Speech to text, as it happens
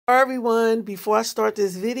Everyone, before I start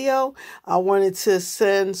this video, I wanted to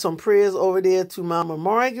send some prayers over there to Mama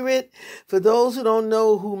Margaret. For those who don't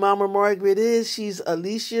know who Mama Margaret is, she's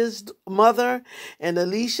Alicia's mother, and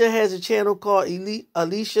Alicia has a channel called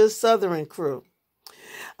Alicia's Southern Crew.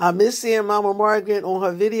 I miss seeing Mama Margaret on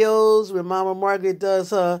her videos when Mama Margaret does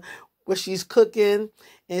her what she's cooking,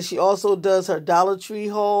 and she also does her Dollar Tree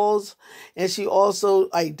hauls, and she also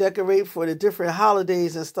decorate for the different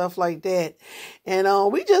holidays and stuff like that. And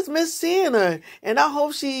we just miss seeing her, and I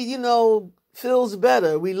hope she, feels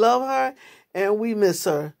better. We love her and we miss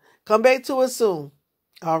her. Come back to us soon.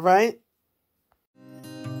 All right.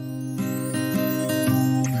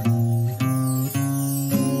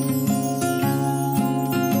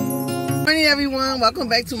 Morning, everyone. Welcome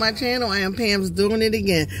back to my channel. I am Pam's Doing It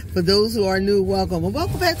Again. For those who are new, welcome. And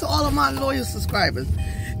welcome back to all of my loyal subscribers.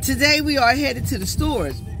 Today we are headed to the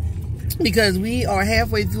stores because we are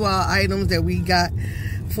halfway through our items that we got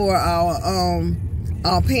for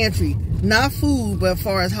our pantry. Not food, but as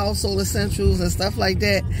far as household essentials and stuff like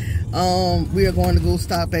that. We are going to go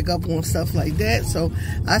stock back up on stuff like that. So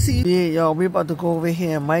I see you. Yeah, y'all, we're about to go over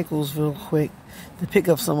here in Michael's real quick to pick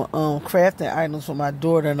up some crafting items for my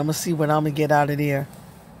daughter, and I'm gonna see what I'm gonna get out of there.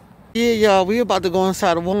 Yeah, y'all, we're about to go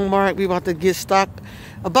inside of Walmart. We're about to get stock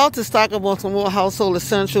up on some more household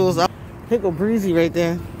essentials. Here go Breezy right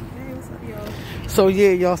there. Hey, what's up, y'all? So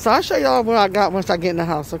yeah, y'all, so I'll show y'all what I got once I get in the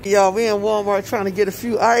house. Okay, y'all, we in Walmart trying to get a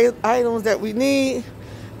few items that we need.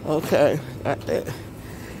 Okay, got that.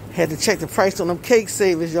 Had to check the price on them cake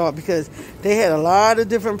savers, y'all, because they had a lot of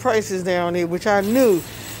different prices down there, which I knew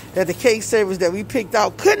that the cake savers that we picked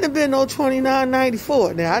out couldn't have been no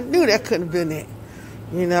 $29.94. Now, I knew that couldn't have been it,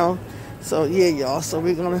 So, yeah, y'all. So,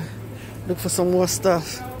 we're going to look for some more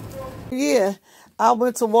stuff. Yeah, I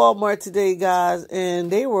went to Walmart today, guys,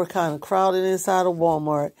 and they were kind of crowded inside of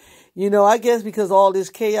Walmart. I guess because all this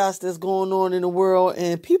chaos that's going on in the world,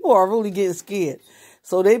 and people are really getting scared.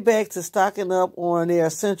 So, they back to stocking up on their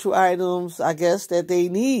essential items, I guess, that they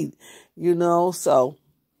need, so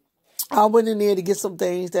I went in there to get some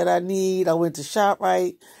things that I need. I went to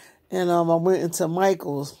ShopRite, and I went into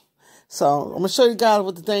Michael's. So I'm gonna show you guys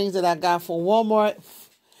what the things that I got from Walmart,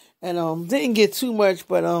 and didn't get too much,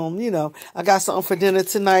 but I got something for dinner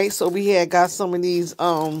tonight. So we got some of these.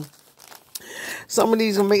 I'm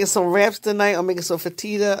making some wraps tonight. I'm making some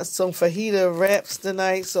fajita wraps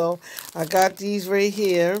tonight. So I got these right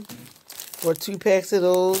here for 2 packs of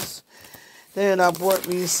those. Then I bought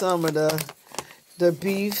me some of the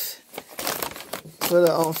beef for the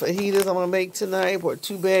fajitas I'm going to make tonight. Bought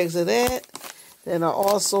 2 bags of that. Then I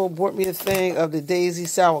also bought me a thing of the Daisy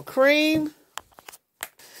sour cream.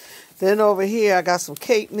 Then over here I got some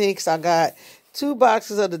cake mix. I got 2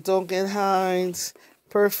 boxes of the Duncan Hines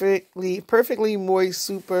perfectly moist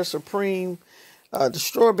super supreme the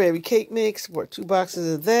strawberry cake mix. Bought 2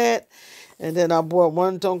 boxes of that. And then I bought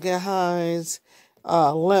 1 Duncan Hines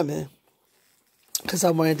lemon, because I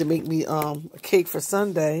wanted to make me a cake for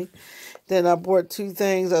Sunday. Then I bought 2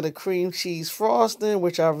 things of the cream cheese frosting,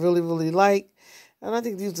 which I really, really like. And I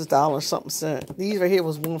think these was $1 something. These right here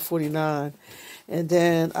was $1.49. And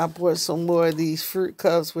then I bought some more of these fruit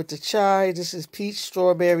cups with the chai. This is peach,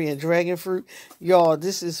 strawberry, and dragon fruit. Y'all,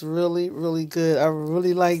 this is really, really good. I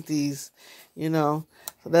really like these, So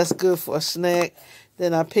that's good for a snack.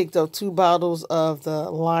 Then I picked up 2 bottles of the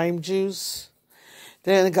lime juice.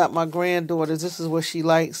 Then I got my granddaughter's. This is what she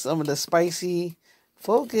likes. Some of the spicy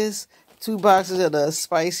focus. 2 boxes of the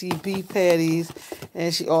spicy beef patties.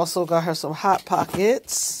 And she also got her some Hot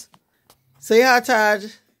Pockets. Say hi, Taj.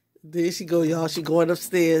 There she go, y'all. She going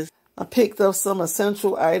upstairs. I picked up some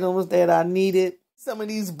essential items that I needed. Some of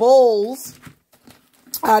these bowls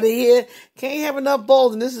out of here. Can't have enough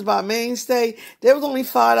bowls. And this is my mainstay. They was only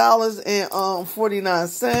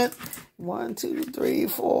 $5.49. 1, 2, 3,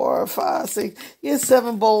 4, 5, 6. Yeah,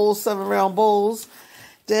 7 bowls, 7 round bowls.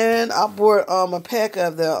 Then I bought a pack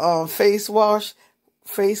of the face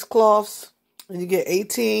cloths, and you get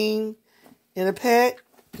 18 in a pack.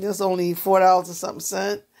 It's only $4 and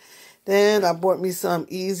something. Then I bought me some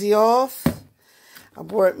Easy Off. I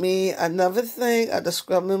bought me another thing of the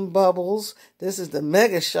Scrubbing Bubbles. This is the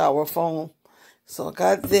Mega Shower Foam, so I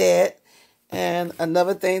got that. And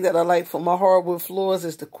another thing that I like for my hardwood floors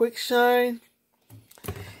is the Quick Shine.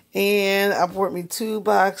 And I bought me 2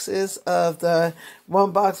 boxes of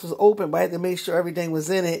one box was open, but I had to make sure everything was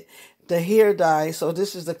in it. The hair dye. So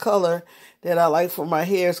this is the color that I like for my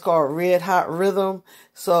hair. It's called Red Hot Rhythm.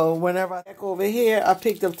 So whenever I back over here, I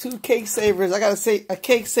picked up 2 cake savers. I got to say a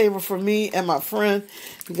cake saver for me and my friend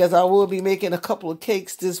because I will be making a couple of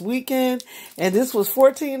cakes this weekend. And this was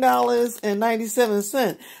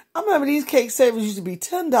 $14.97. I remember these cake savers used to be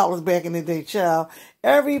 $10 back in the day, child.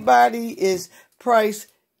 Everybody is price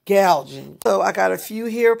gouging. So I got a few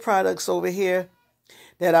hair products over here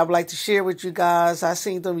that I would like to share with you guys. I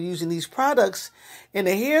seen them using these products in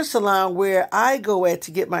the hair salon where I go at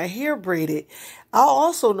to get my hair braided. I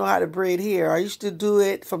also know how to braid hair. I used to do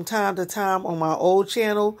it from time to time on my old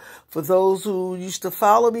channel. For those who used to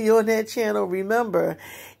follow me on that channel, remember.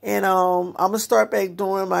 And I'm going to start back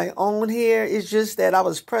doing my own hair. It's just that I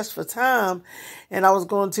was pressed for time and I was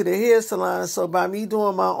going to the hair salon. So by me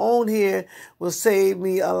doing my own hair will save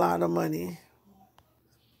me a lot of money.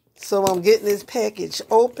 So I'm getting this package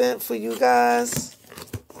open for you guys.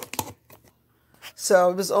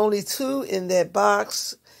 So it was only 2 in that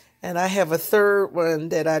box. And I have a third one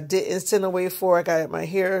that I didn't send away for. I got at my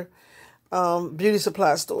hair beauty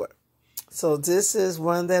supply store. So this is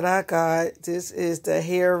one that I got. This is the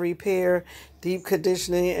Hair Repair Deep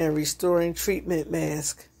Conditioning and Restoring Treatment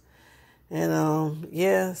Mask. And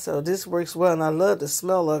yeah, so this works well. And I love the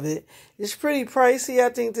smell of it. It's pretty pricey. I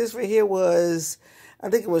think this right here was... I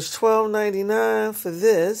think it was $12.99 for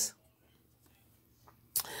this.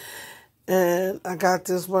 And I got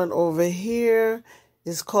this one over here.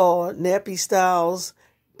 It's called Nappy Styles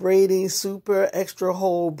Braiding Super Extra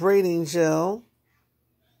Hold Braiding Gel.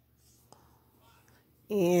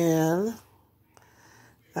 And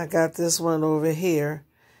I got this one over here.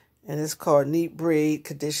 And it's called Neat Braid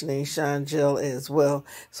Conditioning Shine Gel as well.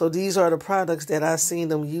 So these are the products that I've seen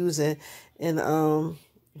them using in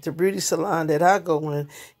the beauty salon that I go in.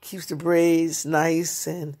 Keeps the braids nice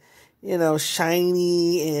and, you know,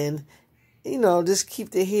 shiny and, you know, just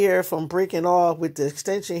keep the hair from breaking off with the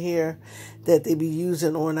extension hair that they be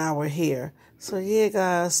using on our hair. So yeah,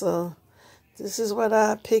 guys, so this is what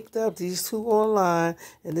I picked up, these 2 online,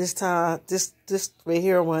 and this time, this right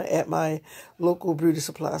here one at my local beauty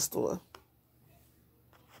supply store.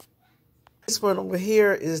 This one over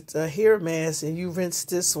here is the hair mask, and you rinse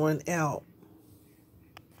this one out.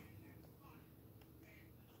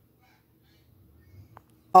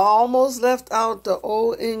 I almost left out the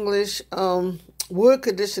Old English wood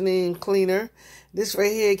conditioning cleaner. This right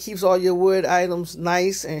here keeps all your wood items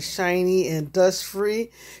nice and shiny and dust free.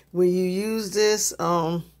 When you use this,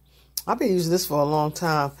 I've been using this for a long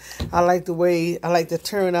time. I like the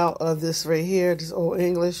turnout of this right here, this Old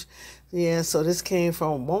English. Yeah, so this came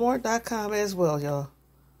from Walmart.com as well, y'all.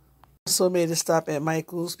 Also made a stop at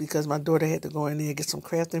Michael's because my daughter had to go in there and get some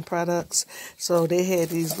crafting products. So they had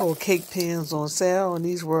these little cake pans on sale, and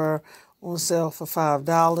these were on sale for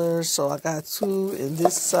 $5. So I got 2 in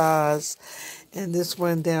this size, and this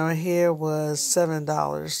one down here was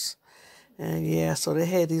 $7. And yeah, so they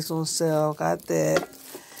had these on sale. Got that,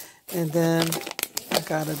 and then I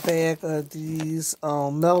got a bag of these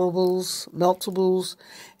meltables,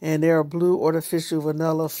 and they're blue artificial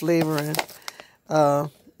vanilla flavoring.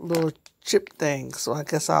 Little chip things. So I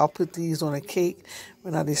guess I'll put these on a cake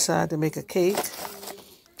when I decide to make a cake.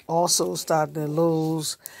 Also stopped at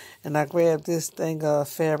Lowe's and I grabbed this thing of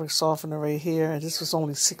fabric softener right here, and this was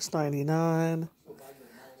only $6.99.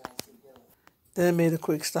 Then made a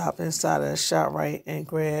quick stop inside of ShopRite and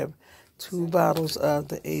grabbed 2 bottles of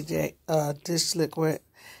the Ajax dish liquid,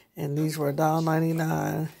 and these were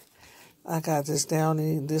 $1.99. I got this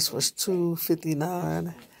Downy. This was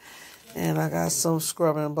 $2.59. And I got some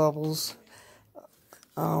scrubbing bubbles.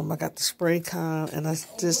 I got the spray kind, and I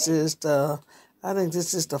think this is the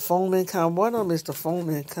foaming kind. One of them is the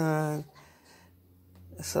foaming kind.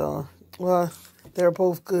 So, well, they're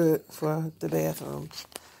both good for the bathrooms.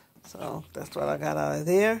 So that's what I got out of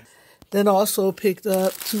there. Then also picked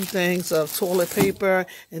up 2 things of toilet paper.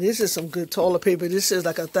 And this is some good toilet paper. This is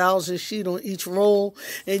like 1,000 sheet on each roll.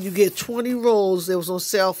 And you get 20 rolls that was on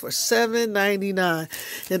sale for $7.99.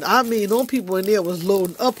 And I mean, those people in there was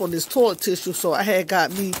loading up on this toilet tissue. So I had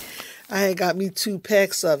got me 2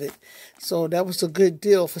 packs of it. So that was a good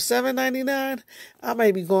deal. For $7.99, I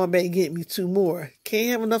might be going back and getting me 2 more.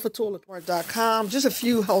 Can't have enough of toiletpart.com. Just a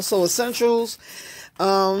few household essentials.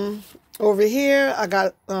 Over here, I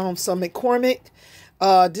got some McCormick.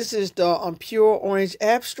 This is the Pure Orange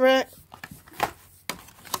Abstract.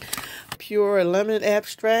 Pure Lemon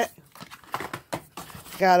Abstract.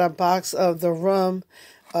 Got a box of the Rum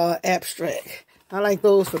Abstract. I like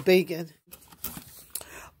those for bacon.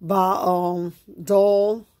 By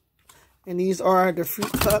Dole. And these are the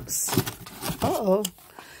fruit cups.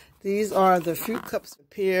 These are the fruit cups,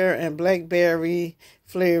 pear and blackberry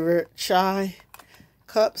flavored chai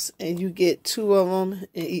cups, and you get 2 of them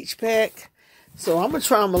in each pack. So I'm going to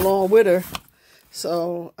try them along with her.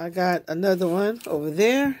 So I got another one over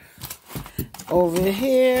there. Over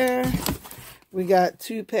here, we got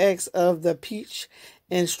 2 packs of the peach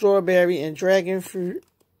and strawberry and dragon fruit.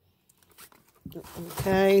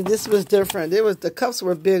 Okay, this was different. The cups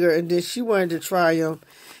were bigger, and then she wanted to try them,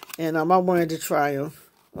 and I wanted to try them.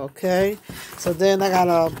 Okay, so then I got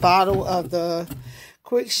a bottle of the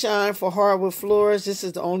Quick Shine for hardwood floors. This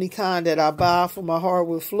is the only kind that I buy for my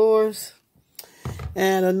hardwood floors.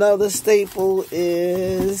 And another staple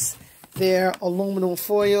is their aluminum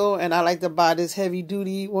foil, and I like to buy this heavy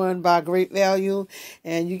duty one by Great Value,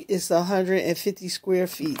 and it's 150 square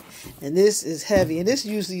feet, and this is heavy, and this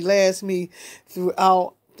usually lasts me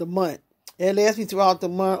throughout the month. It lasts me throughout the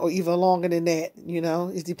month or even longer than that, you know.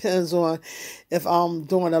 It depends on if I'm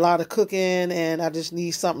doing a lot of cooking and I just need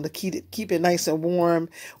something to keep it nice and warm,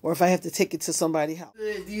 or if I have to take it to somebody's house.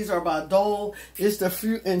 These are by Lowe. It's the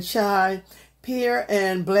fruit and chai, pear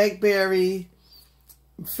and blackberry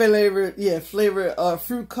flavored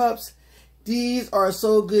fruit cups. These are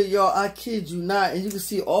so good, y'all. I kid you not. And you can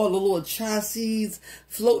see all the little chai seeds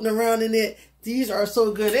floating around in it. These are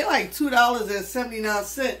so good. They're like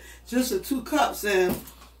 $2.79 just for 2 cups. And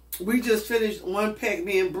we just finished 1 pack,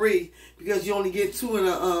 me and Bree, because you only get 2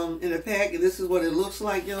 in a pack. And this is what it looks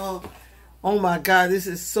like, y'all. Oh my God, this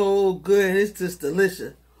is so good. It's just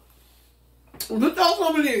delicious. Look at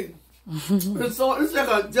some of these. It's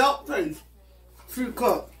like a gel taste fruit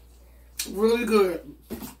cup. Really good.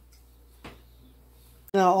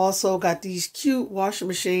 And I also got these cute washing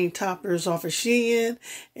machine toppers off of Shein,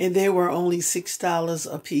 and they were only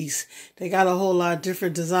 $6 a piece. They got a whole lot of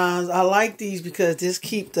different designs. I like these because this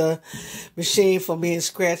keep the machine from being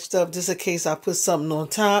scratched up, just in case I put something on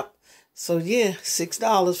top. So yeah,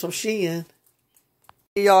 $6 from Shein.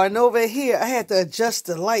 Y'all, and over here I had to adjust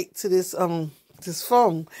the light to this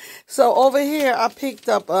phone. So over here I picked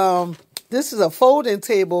up this is a folding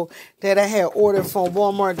table that I had ordered from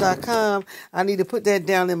Walmart.com. I need to put that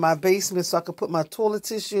down in my basement so I can put my toilet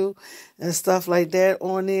tissue and stuff like that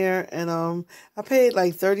on there. And I paid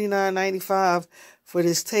like $39.95 for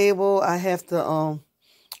this table. I have to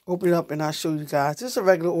open it up and I'll show you guys. Just a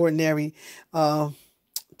regular ordinary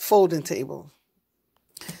folding table.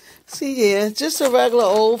 See, yeah, just a regular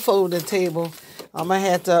old folding table. I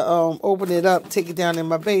had to open it up, take it down in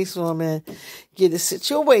my basement and get it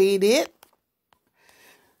situated.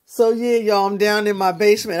 So yeah, y'all, I'm down in my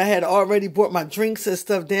basement. I had already bought my drinks and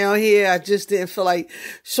stuff down here. I just didn't feel like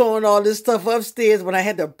showing all this stuff upstairs, but I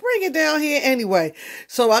had to bring it down here anyway.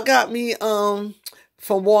 So I got me, from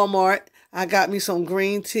Walmart, I got me some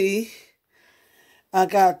green tea. I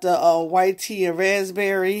got the white tea and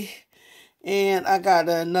raspberry. And I got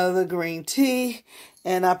another green tea.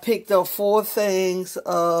 And I picked up 4 things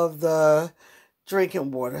of the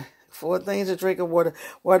drinking water. 4 things of drinking water.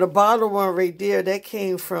 Well, the bottle one right there, that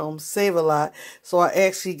came from Save-A-Lot. So I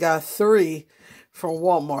actually got 3 from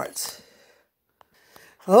Walmart.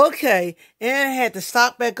 Okay, and I had to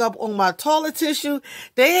stock back up on my toilet tissue.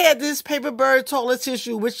 They had this Paper Bird toilet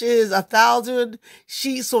tissue, which is 1,000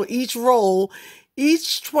 sheets on each roll.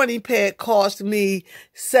 Each 20 pack cost me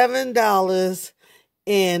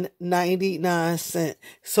 $7.99.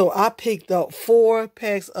 So I picked up 4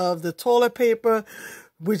 packs of the toilet paper,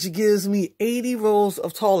 which gives me 80 rolls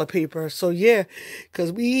of toilet paper. So yeah,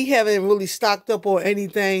 because we haven't really stocked up on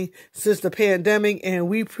anything since the pandemic, and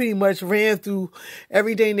we pretty much ran through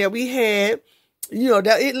everything that we had. You know,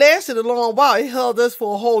 that it lasted a long while. It held us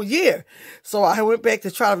for a whole year. So I went back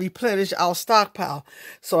to try to replenish our stockpile.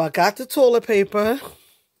 So I got the toilet paper.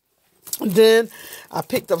 Then I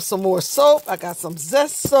picked up some more soap. I got some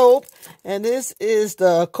Zest soap. And this is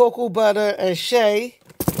the cocoa butter and shea.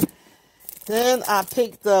 Then I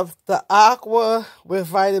picked up the aqua with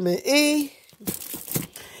vitamin E.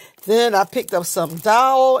 Then I picked up some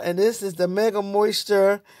Dow. And this is the Mega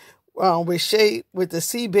Moisture with shea with the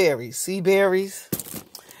sea berries.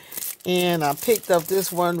 And I picked up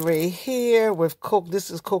this one right here with this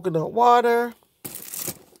is coconut water.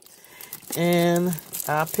 And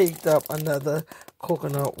I picked up another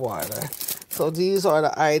coconut water. So these are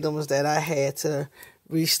the items that I had to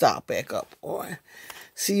restock back up on.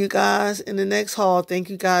 See you guys in the next haul. Thank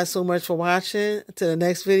you guys so much for watching. To the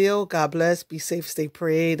next video. God bless. Be safe. Stay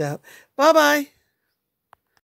prayed up. Bye-bye.